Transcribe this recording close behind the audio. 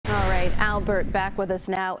right, Albert back with us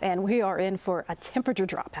now, and we are in for a temperature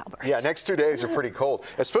drop, Albert. Yeah, next 2 days are pretty cold,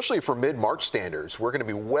 especially for mid-March standards. We're going to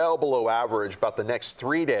be well below average about the next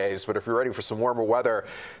 3 days, but if you're ready for some warmer weather,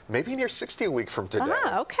 maybe near 60 a week from today.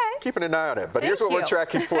 Okay. Keeping an eye on it. But here's what we're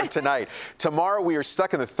tracking for tonight. Tomorrow, we are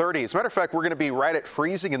stuck in the 30s. As a matter of fact, we're going to be right at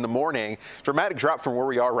freezing in the morning. Dramatic drop from where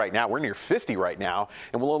we are right now. We're near 50 right now,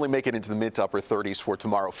 and we'll only make it into the mid to upper 30s for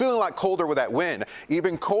tomorrow. Feeling a lot colder with that wind.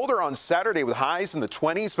 Even colder on Saturday with highs in the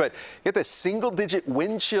 20s, but get the single-digit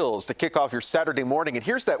wind chills to kick off your Saturday morning. And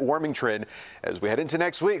here's that warming trend as we head into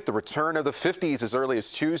next week. The return of the 50s as early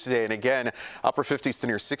as Tuesday, and again, upper 50s to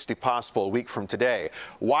near 60 possible a week from today.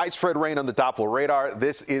 Widespread rain on the Doppler radar.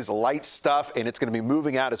 This is light stuff, and it's going to be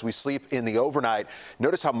moving out as we sleep in the overnight.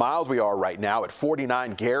 Notice how mild we are right now at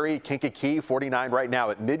 49 Gary, Kankakee, 49 right now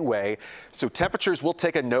at Midway. So temperatures will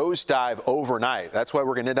take a nosedive overnight. That's why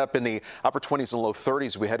we're going to end up in the upper 20s and low 30s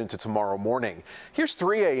as we head into tomorrow morning. Here's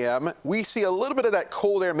 3 a.m. We see a little bit of that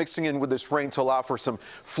cold air mixing in with this rain to allow for some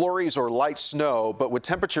flurries or light snow, but with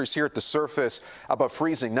temperatures here at the surface above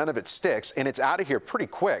freezing, none of it sticks, and it's out of here pretty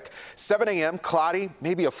quick. 7 a.m. cloudy,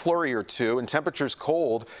 maybe a flurry or two, and temperatures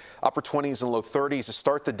cold, upper 20s and low 30s to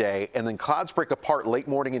start the day, and then clouds break apart late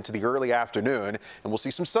morning into the early afternoon, and we'll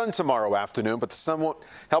see some sun tomorrow afternoon, but the sun won't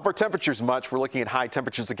help our temperatures much. We're looking at high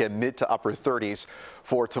temperatures again, mid to upper 30s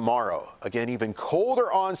for tomorrow. Again, even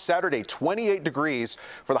colder on Saturday, 28 degrees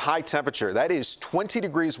for the high temperature. That is 20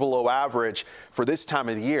 degrees below average for this time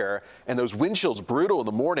of the year, and those wind chills brutal in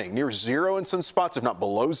the morning, near zero in some spots, if not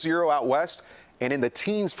below zero out west, and in the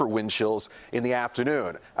teens for wind chills in the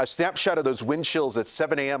afternoon. A snapshot of those wind chills at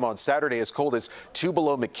 7 a.m. on Saturday, as cold as 2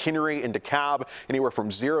 below McHenry and DeKalb, anywhere from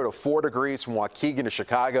 0 to 4 degrees from Waukegan to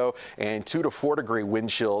Chicago, and 2 to 4 degree wind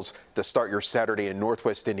chills to start your Saturday in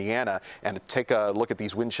northwest Indiana. And take a look at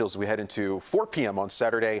these wind chills as we head into 4 p.m. on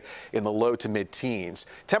Saturday in the low to mid-teens.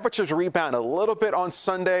 Temperatures rebound a little bit on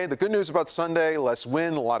Sunday. The good news about Sunday, less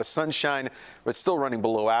wind, a lot of sunshine, but still running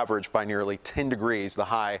below average by nearly 10 degrees, the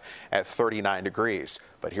high at 39 degrees.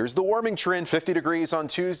 But here's the warming trend. 50 degrees on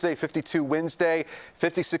Tuesday, 52 Wednesday,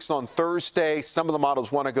 56 on Thursday. Some of the models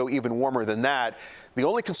want to go even warmer than that. The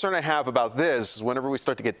only concern I have about this is whenever we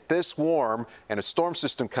start to get this warm and a storm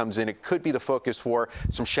system comes in, it could be the focus for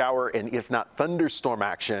some shower and if not thunderstorm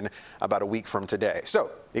action about a week from today.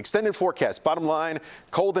 So extended forecast. Bottom line,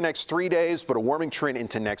 cold the next 3 days, but a warming trend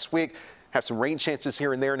into next week. Have some rain chances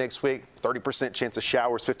here and there next week. 30% chance of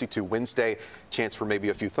showers, 52 Wednesday. Chance for maybe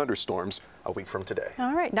a few thunderstorms a week from today.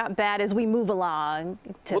 All right, not bad as we move along.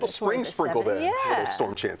 Little spring sprinkled in. Yeah. Little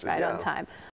storm chances. Right on time.